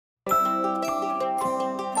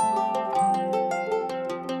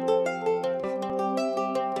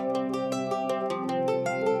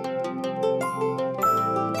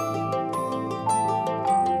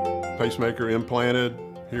pacemaker implanted.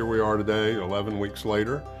 Here we are today, 11 weeks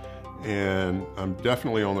later, and I'm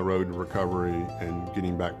definitely on the road to recovery and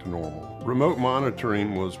getting back to normal. Remote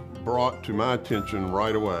monitoring was brought to my attention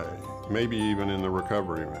right away, maybe even in the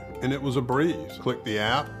recovery room. And it was a breeze. Click the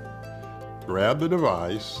app, grab the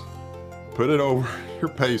device, put it over your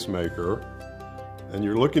pacemaker, and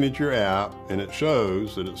you're looking at your app and it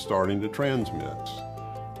shows that it's starting to transmit.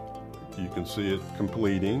 You can see it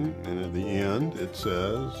completing, and at the end it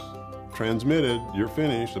says, transmitted, you're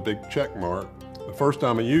finished, a big check mark. The first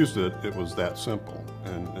time I used it, it was that simple,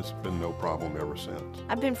 and it's been no problem ever since.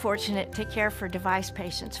 I've been fortunate to care for device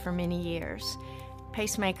patients for many years,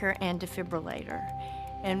 pacemaker and defibrillator.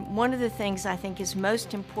 And one of the things I think is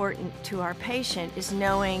most important to our patient is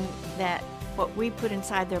knowing that what we put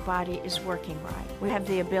inside their body is working right. We have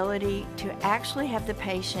the ability to actually have the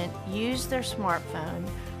patient use their smartphone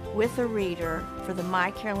with a reader for the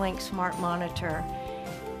MyCareLink smart monitor,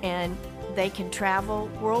 and they can travel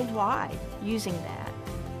worldwide using that.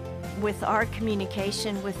 With our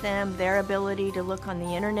communication with them, their ability to look on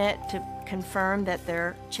the internet to confirm that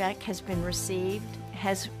their check has been received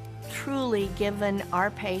has truly given our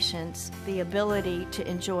patients the ability to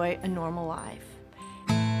enjoy a normal life.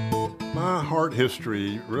 My heart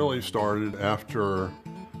history really started after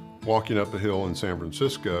walking up a hill in San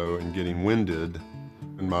Francisco and getting winded,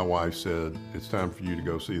 and my wife said, it's time for you to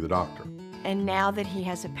go see the doctor. And now that he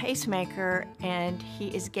has a pacemaker and he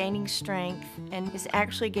is gaining strength and is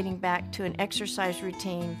actually getting back to an exercise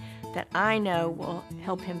routine that I know will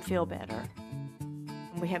help him feel better.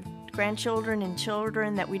 We have grandchildren and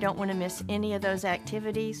children that we don't want to miss any of those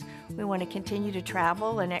activities. We want to continue to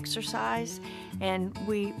travel and exercise, and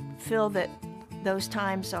we feel that those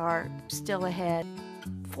times are still ahead.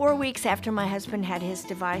 4 weeks after my husband had his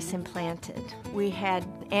device implanted, we had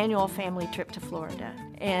an annual family trip to Florida,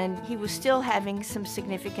 and he was still having some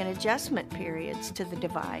significant adjustment periods to the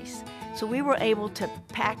device. So we were able to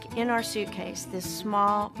pack in our suitcase this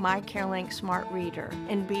small MyCareLink smart reader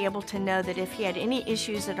and be able to know that if he had any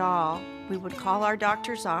issues at all, we would call our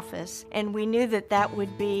doctor's office, and we knew that that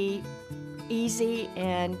would be easy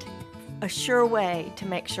and a sure way to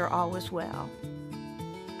make sure all was well.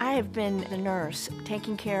 I have been the nurse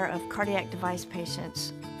taking care of cardiac device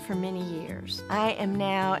patients for many years. I am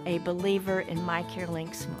now a believer in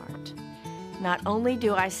MyCareLink Smart. Not only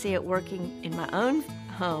do I see it working in my own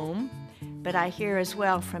home, but I hear as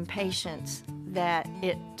well from patients that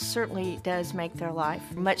it certainly does make their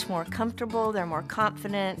life much more comfortable, they're more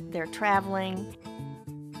confident, they're traveling.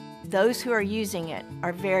 Those who are using it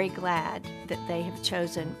are very glad that they have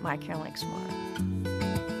chosen MyCareLink Smart.